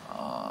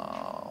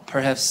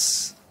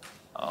perhaps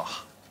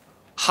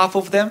half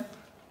of them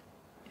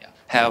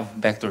have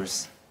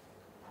backdoors.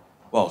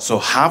 Well, so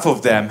half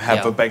of them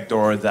have Yeah. a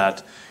backdoor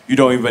that you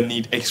don't even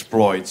need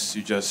exploits.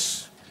 You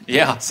just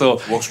Yeah,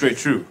 so walk straight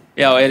through.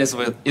 yeah,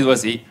 it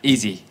was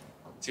easy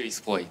to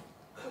exploit.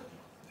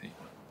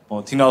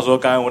 我听到说，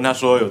刚才问他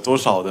说有多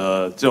少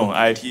的这种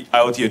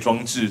IoT 的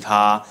装置，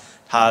他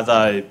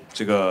在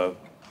这个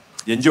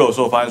研究的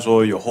时候发现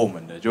说有后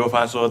门的，就会发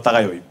现说大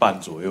概有一半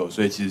左右，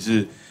所以其实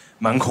是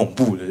蛮恐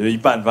怖的，就一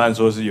半发现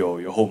说是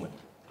有后门。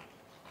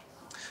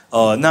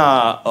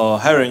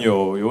还有人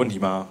有问题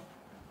吗？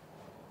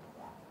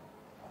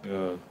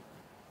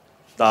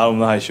大家那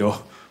么害羞，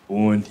不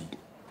问问题。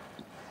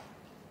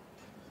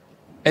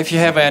 If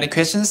you have any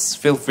questions,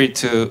 feel free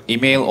to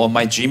email on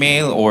my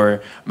Gmail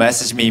or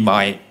message me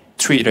my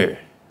Twitter.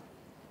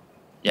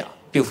 Yeah,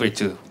 feel free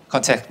to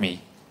contact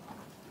me.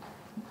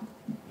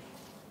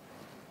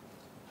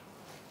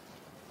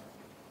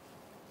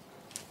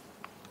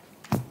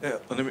 Yeah,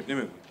 那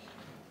边。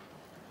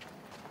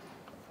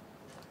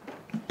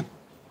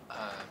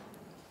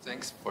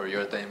Thanks for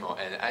your demo.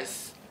 And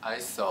I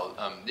saw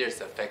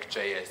there's a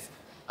Fact.js.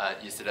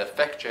 Is the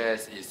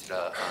Fact.js is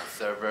the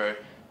server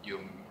you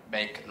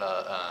make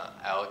the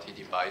IoT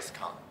device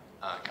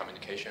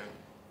communication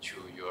to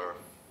your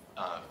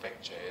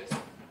Fact.js?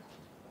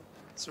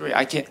 Sorry,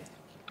 I can't.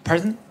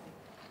 Pardon?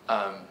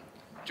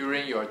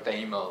 During your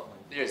demo,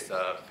 there's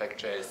a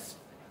Fact.js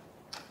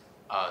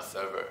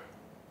server.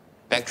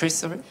 Backtrace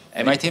server?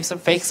 MIT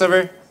server? Fake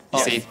server?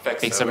 Yes, Say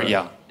fake server,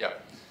 yeah. Yeah.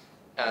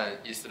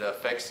 Is the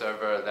fake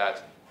server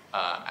that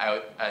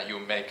you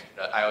make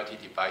the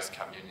IoT device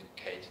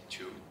communicate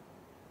to?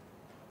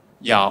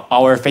 Yeah,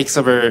 our fake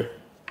server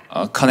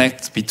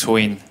connects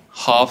between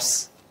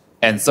hubs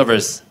and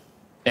servers.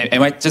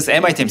 Just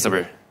MIT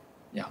server.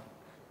 Yeah.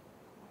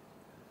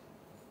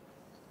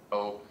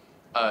 So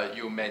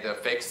you made a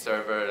fake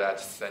server that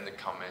send a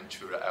command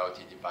to the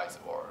IoT device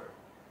or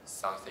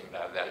something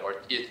like that, or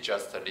it's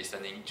just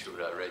listening to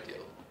the radio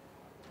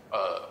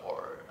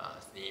or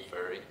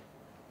sniffing.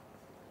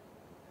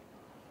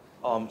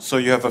 So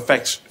you have a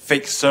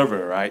fake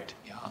server, right?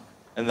 Yeah.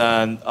 And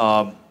then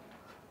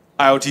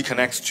IoT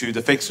connects to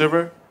the fake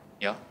server?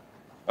 Yeah.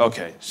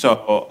 Okay,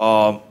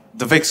 so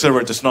the fake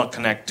server does not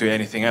connect to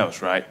anything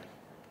else, right?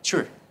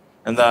 Sure.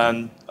 And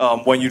then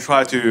when you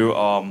try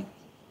to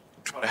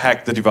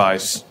hack the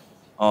device,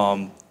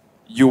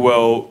 you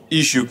will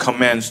issue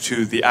commands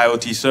to the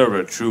IoT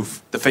server through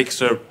the fake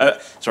server.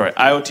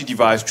 IoT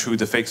device through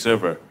the fake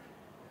server.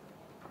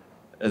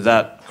 Is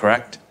that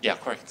correct? Yeah,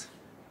 correct.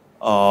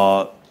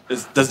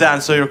 Does that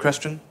answer your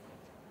question?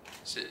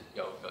 是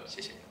有个，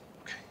谢谢。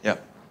 Okay. Yeah.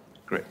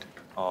 Great.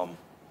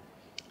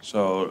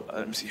 So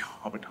let me see.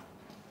 How about now?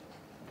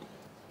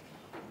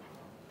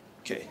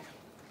 Okay.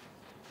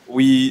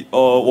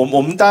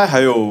 我们大概还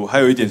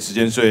有一点时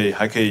间，所以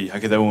还可以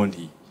再问问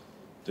题。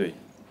对。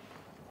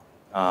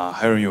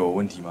还有人有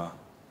问题吗？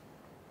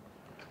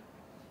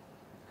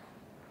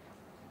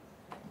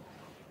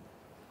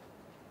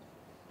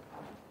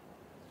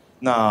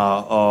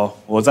那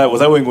我再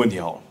问一个问题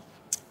好了。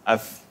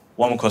I've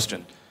one more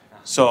question.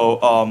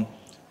 So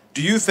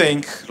do you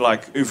think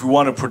like if we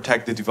want to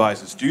protect the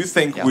devices, do you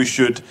think we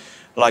should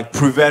like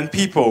prevent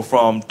people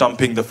from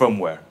dumping the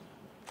firmware?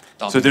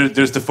 So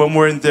there's the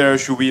firmware in there.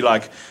 Should we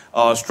like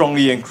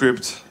strongly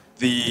encrypt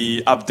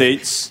the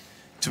updates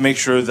to make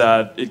sure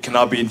that it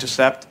cannot be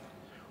intercepted?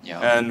 Yeah.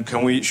 And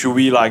should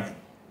we like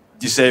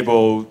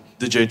disable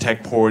the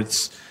JTAG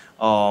ports,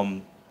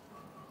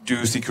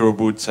 do secure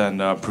boots,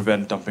 and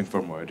prevent dumping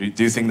firmware?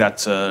 Do you think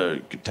that's a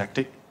good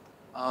tactic?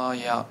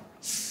 Yeah.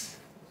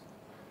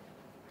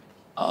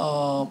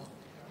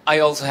 I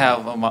also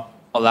have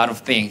a lot of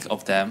think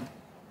of them.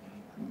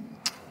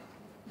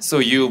 So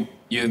you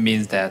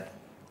mean that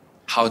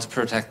how to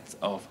protect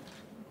of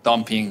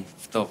dumping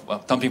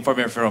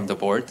firmware from the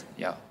board?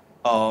 Yeah.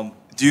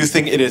 Do you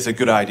think it is a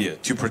good idea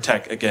to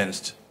protect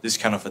against this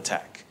kind of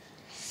attack?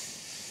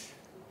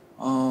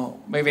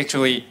 Maybe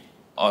actually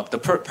the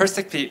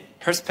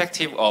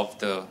perspective of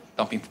the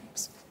dumping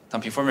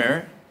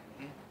firmware.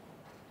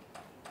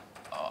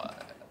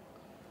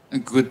 A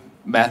good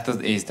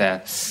method is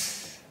that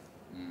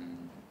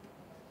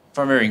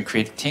firmware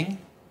encrypting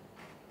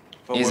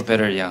is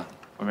better. Yeah,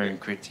 firmware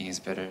encrypting is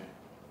better,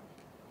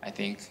 I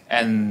think.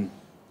 And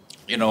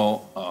you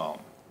know,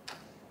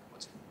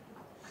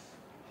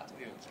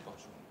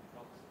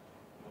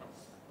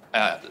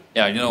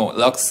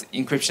 LUKS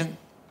encryption,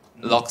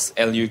 LUKS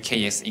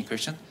LUKS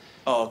encryption.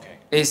 Oh, okay.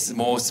 Is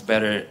most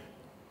better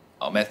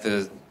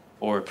method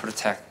for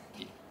protect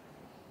the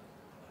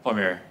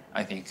firmware,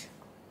 I think.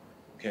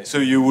 Okay, so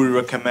you would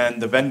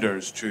recommend the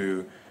vendors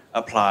to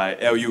apply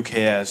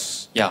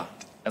LUKS Yeah.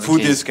 full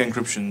LUKS. disk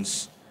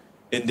encryptions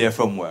in their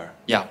firmware.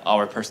 Yeah,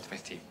 our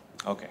perspective.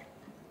 Okay,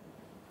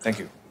 thank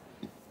you.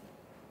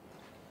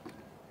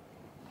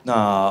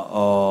 那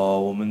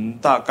我们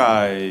大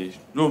概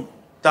如果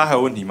大家还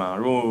有问题吗？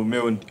如果没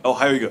有问题，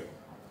还有一个。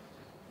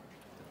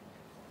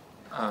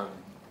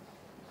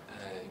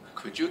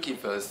Could you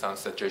give us some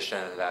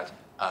suggestion that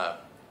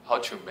how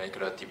to make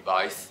the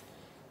device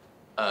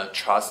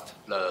trust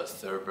the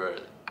server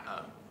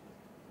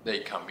they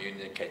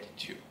communicate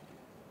to?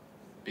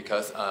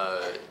 Because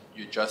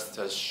you just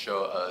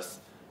show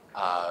us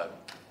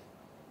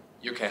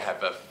you can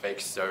have a fake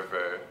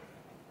server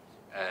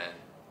and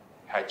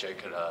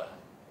hijack the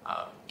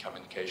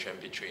communication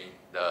between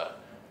the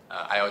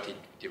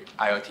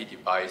IoT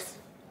device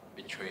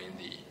between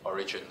the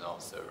original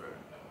server.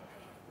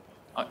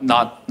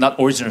 Not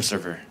original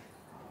server.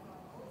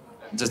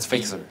 Just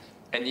fake server.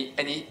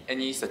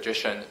 Any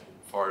suggestion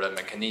for the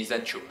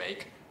mechanism to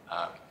make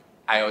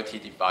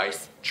IoT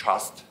device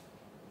trust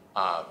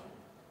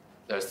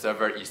the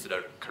server is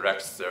the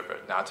correct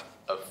server, not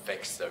a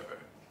fake server?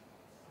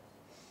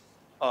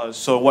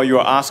 So what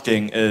you're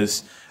asking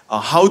is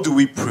how do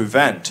we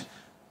prevent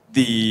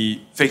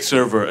the fake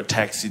server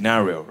attack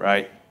scenario,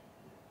 right?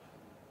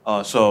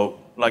 So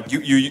like you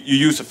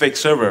use a fake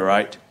server,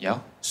 right? Yeah.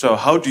 So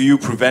how do you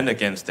prevent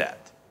against that?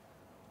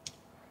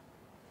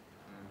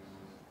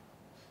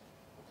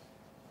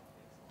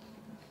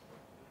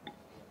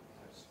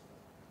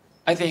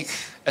 I think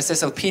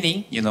SSL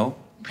pinning,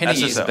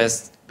 pinning is SSL.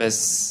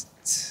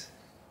 best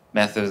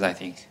method, I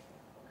think.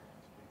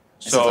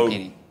 So SSL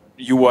pinning.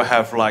 you will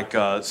have like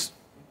a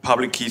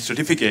public key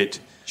certificate,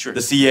 Sure.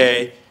 the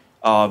CA,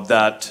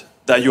 that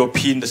you'll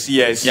pin the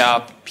CA's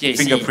PAC,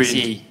 fingerprint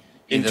CA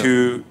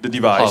into the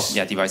device.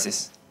 Hub,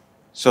 devices.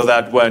 So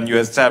that when you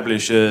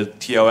establish a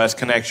TLS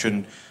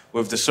connection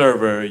with the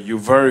server, you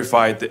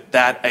verify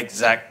that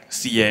exact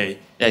CA.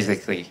 Yeah,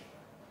 exactly.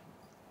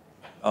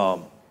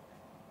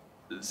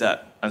 Does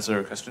that answer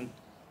your question?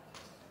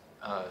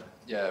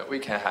 Yeah, we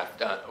can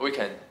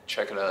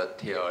check the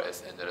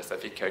TLS and the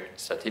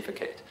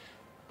certificate,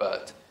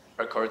 but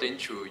according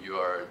to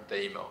your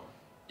demo,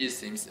 it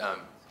seems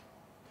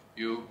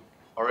you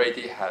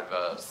already have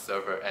a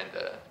server and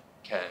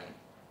can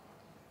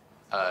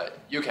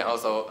you can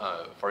also,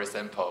 for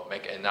example,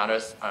 make another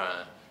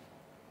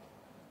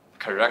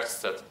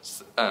correct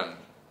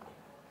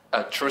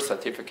a true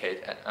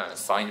certificate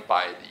signed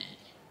by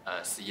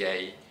the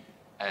CA,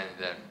 and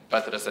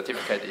but the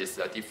certificate is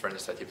a different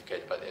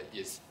certificate, but it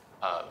is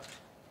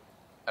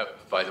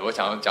不好意思，我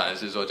想要讲的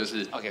是说，就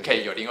是可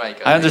以有另外一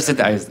个。I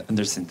understand. I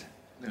understand.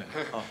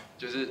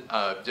 就是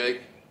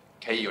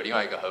可以有另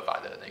外一个合法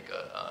的那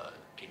个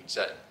凭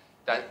证，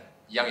但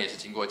一样也是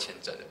经过签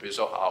证的。比如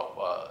说，好，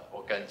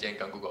我今天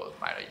跟 Google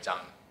买了一张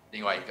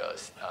另外一个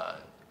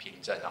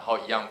凭证，然后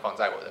一样放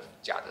在我的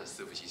假的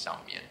伺服器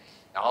上面。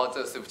然后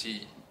这个伺服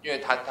器，因为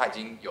它已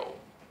经有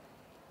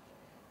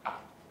不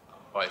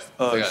好意思，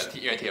这个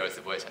因为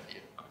TLS 不会成立。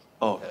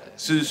哦，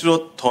是说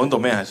同一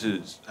domain 还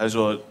是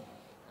说？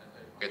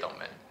给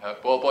domain，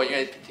 不过因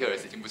为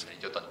TLS 已经不成立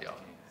就断掉了。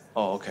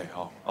哦 ，OK，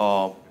 好，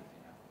哦。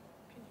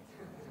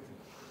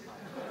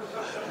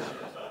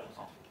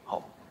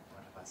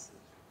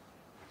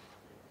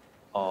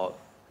好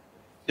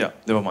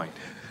，Yeah，never mind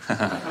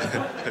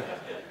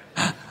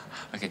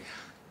 。OK，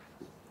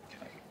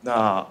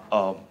 那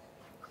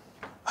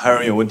还有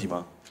人有问题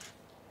吗？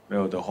没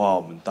有的话，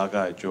我们大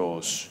概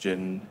就时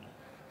间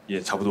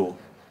也差不多。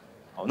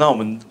好，那我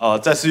们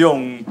再次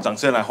用掌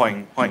声来欢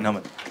迎他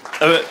们，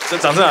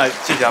掌声来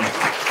谢谢他们。